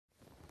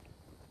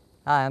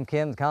Hi, I'm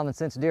Kim, the Common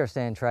Sense Deer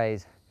Stand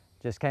Trays.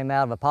 Just came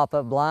out of a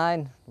pop-up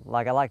blind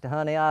like I like to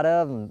hunt out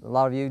of, and a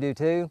lot of you do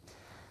too.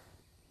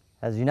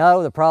 As you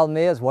know, the problem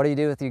is, what do you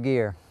do with your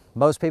gear?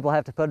 Most people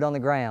have to put it on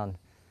the ground.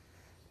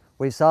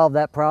 We've solved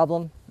that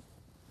problem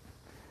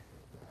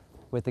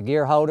with the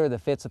gear holder that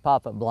fits a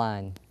pop-up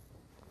blind.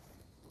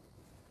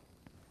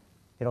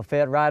 It'll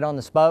fit right on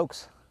the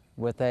spokes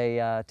with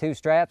two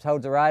straps,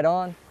 holds it right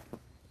on.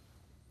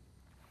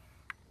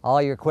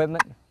 All your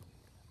equipment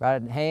right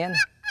at hand.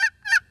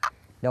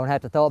 Don't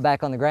have to throw it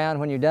back on the ground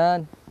when you're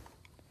done.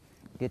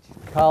 Get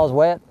your calls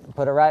wet,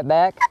 put it right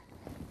back.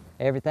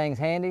 Everything's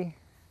handy.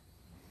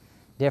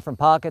 Different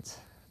pockets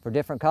for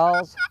different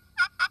calls.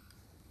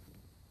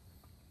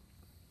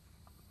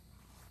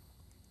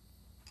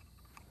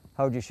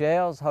 Hold your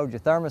shells, hold your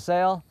thermos.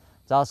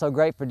 It's also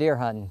great for deer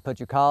hunting. Put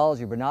your calls,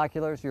 your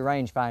binoculars, your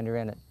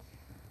rangefinder in it.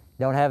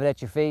 Don't have it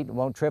at your feet, it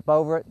won't trip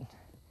over it.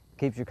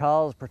 Keeps your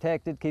calls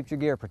protected, keeps your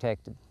gear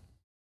protected.